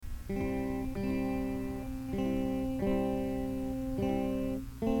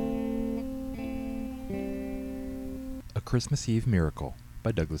A Christmas Eve Miracle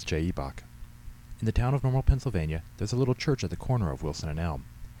by Douglas J. Ebach. In the town of Normal, Pennsylvania, there's a little church at the corner of Wilson and Elm.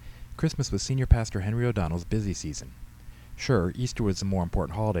 Christmas was Senior Pastor Henry O'Donnell's busy season. Sure, Easter was a more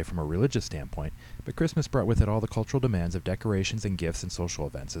important holiday from a religious standpoint, but Christmas brought with it all the cultural demands of decorations and gifts and social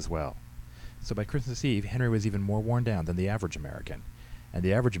events as well. So by Christmas Eve, Henry was even more worn down than the average American, and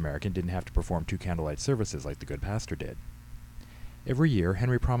the average American didn't have to perform 2 candlelight services like the good pastor did. Every year,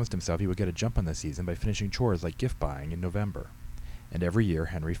 Henry promised himself he would get a jump on the season by finishing chores like gift buying in November. And every year,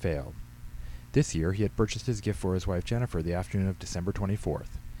 Henry failed. This year, he had purchased his gift for his wife Jennifer the afternoon of December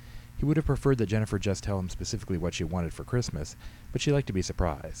 24th. He would have preferred that Jennifer just tell him specifically what she wanted for Christmas, but she liked to be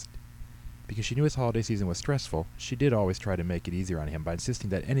surprised. Because she knew his holiday season was stressful, she did always try to make it easier on him by insisting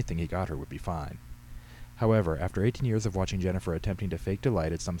that anything he got her would be fine. However, after 18 years of watching Jennifer attempting to fake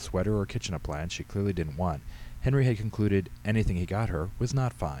delight at some sweater or kitchen appliance she clearly didn't want, Henry had concluded anything he got her was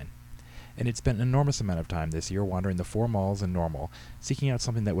not fine. And he'd spent an enormous amount of time this year wandering the 4 malls in Normal, seeking out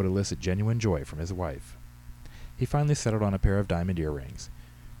something that would elicit genuine joy from his wife. He finally settled on a pair of diamond earrings,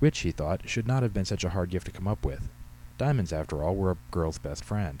 which, he thought, should not have been such a hard gift to come up with. Diamonds, after all, were a girl's best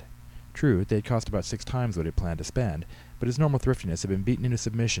friend. True, they'd cost about 6 times what he'd planned to spend, but his normal thriftiness had been beaten into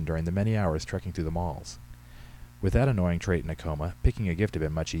submission during the many hours trekking through the malls. With that annoying trait in a coma, picking a gift had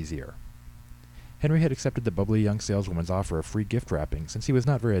been much easier. Henry had accepted the bubbly young saleswoman's offer of free gift wrapping since he was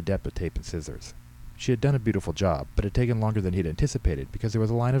not very adept with tape and scissors. She had done a beautiful job, but had taken longer than he'd anticipated because there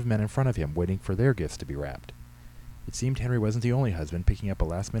was a line of men in front of him waiting for their gifts to be wrapped. It seemed Henry wasn't the only husband picking up a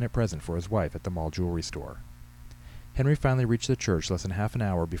last-minute present for his wife at the mall jewelry store. Henry finally reached the church less than half an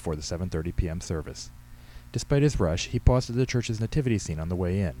hour before the 7:30 p.m. service. Despite his rush, he paused at the church's nativity scene on the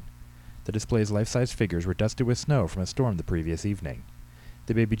way in. The display's life-size figures were dusted with snow from a storm the previous evening.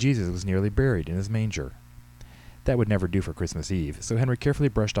 The baby Jesus was nearly buried in his manger. That would never do for Christmas Eve, so Henry carefully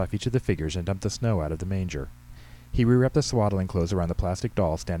brushed off each of the figures and dumped the snow out of the manger. He rewrapped the swaddling clothes around the plastic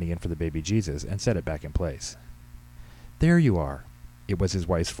doll standing in for the baby Jesus and set it back in place. "There you are." It was his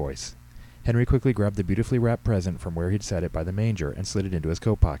wife's voice. Henry quickly grabbed the beautifully wrapped present from where he'd set it by the manger and slid it into his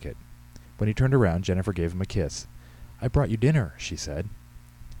coat pocket. When he turned around, Jennifer gave him a kiss. "I brought you dinner," she said.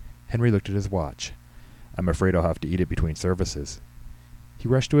 Henry looked at his watch. "I'm afraid I'll have to eat it between services." He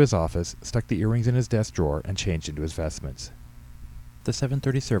rushed to his office, stuck the earrings in his desk drawer, and changed into his vestments. The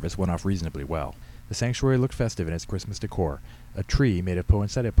 7:30 service went off reasonably well. The sanctuary looked festive in its Christmas decor, a tree made of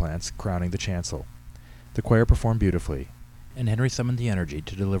poinsettia plants crowning the chancel. The choir performed beautifully, and Henry summoned the energy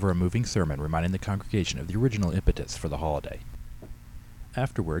to deliver a moving sermon reminding the congregation of the original impetus for the holiday.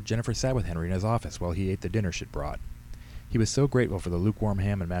 Afterward, Jennifer sat with Henry in his office while he ate the dinner she'd brought. He was so grateful for the lukewarm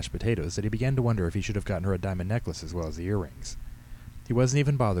ham and mashed potatoes that he began to wonder if he should have gotten her a diamond necklace as well as the earrings. He wasn't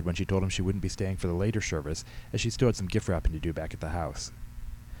even bothered when she told him she wouldn't be staying for the later service, as she still had some gift wrapping to do back at the house.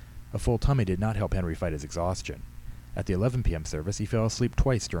 A full tummy did not help Henry fight his exhaustion. At the 11 p.m. service, he fell asleep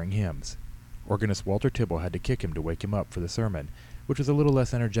twice during hymns. Organist Walter Tibble had to kick him to wake him up for the sermon, which was a little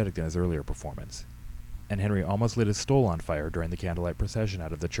less energetic than his earlier performance. And Henry almost lit his stole on fire during the candlelight procession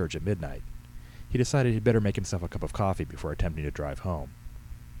out of the church at midnight. He decided he'd better make himself a cup of coffee before attempting to drive home.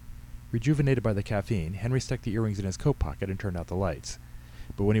 Rejuvenated by the caffeine, Henry stuck the earrings in his coat pocket and turned out the lights.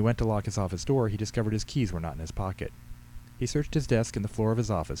 But when he went to lock his office door, he discovered his keys were not in his pocket. He searched his desk and the floor of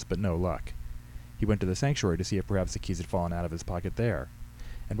his office, but no luck. He went to the sanctuary to see if perhaps the keys had fallen out of his pocket there.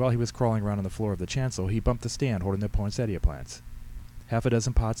 And while he was crawling around on the floor of the chancel, he bumped the stand holding the poinsettia plants. Half a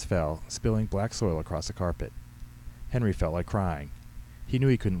dozen pots fell, spilling black soil across the carpet. Henry felt like crying. He knew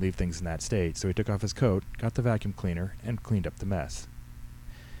he couldn't leave things in that state, so he took off his coat, got the vacuum cleaner, and cleaned up the mess.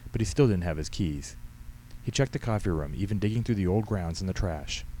 But he still didn't have his keys. He checked the coffee room, even digging through the old grounds and the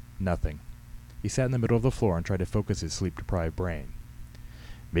trash. Nothing. He sat in the middle of the floor and tried to focus his sleep-deprived brain.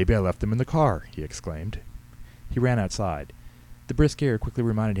 "Maybe I left them in the car," he exclaimed. He ran outside. The brisk air quickly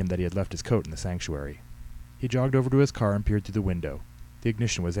reminded him that he had left his coat in the sanctuary. He jogged over to his car and peered through the window. The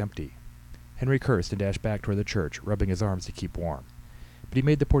ignition was empty. Henry cursed and dashed back toward the church, rubbing his arms to keep warm. But he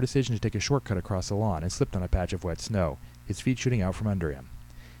made the poor decision to take a shortcut across the lawn and slipped on a patch of wet snow, his feet shooting out from under him.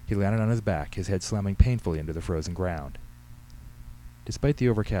 He landed on his back, his head slamming painfully into the frozen ground. Despite the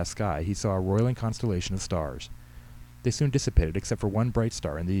overcast sky, he saw a roiling constellation of stars. They soon dissipated except for one bright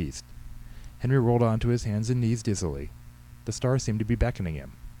star in the east. Henry rolled onto his hands and knees dizzily. The star seemed to be beckoning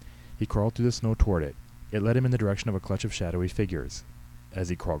him. He crawled through the snow toward it. It led him in the direction of a clutch of shadowy figures. As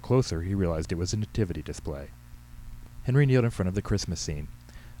he crawled closer, he realized it was a nativity display. Henry kneeled in front of the Christmas scene.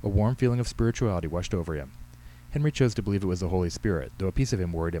 A warm feeling of spirituality washed over him. Henry chose to believe it was the Holy Spirit, though a piece of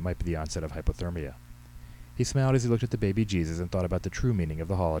him worried it might be the onset of hypothermia. He He smiled as he looked at the baby Jesus and thought about the true meaning of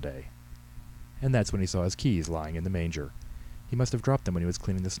the holiday. And that's when he saw his keys lying in the manger. He must have dropped them when he was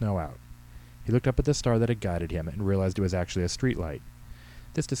cleaning the snow out. He looked up at the star that had guided him and realized it was actually a streetlight.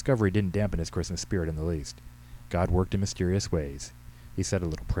 This discovery didn't dampen his Christmas spirit in the least. God worked in mysterious ways. He said a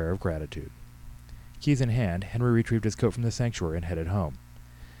little prayer of gratitude. Keys in hand, Henry retrieved his coat from the sanctuary and headed home.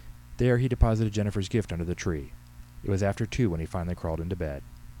 There he deposited Jennifer's gift under the tree. It was after 2 when he finally crawled into bed.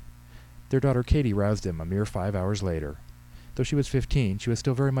 Their daughter Katie roused him a mere 5 hours later. Though she was 15, she was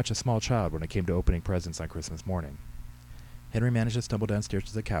still very much a small child when it came to opening presents on Christmas morning. Henry managed to stumble downstairs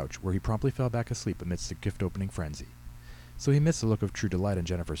to the couch, where he promptly fell back asleep amidst the gift-opening frenzy. So he missed the look of true delight on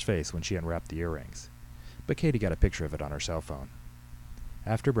Jennifer's face when she unwrapped the earrings. But Katie got a picture of it on her cell phone.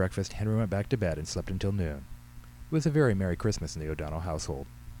 After breakfast, Henry went back to bed and slept until noon. It was a very Merry Christmas in the O'Donnell household.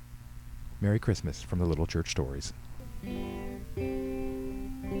 Merry Christmas from the Little Church Stories.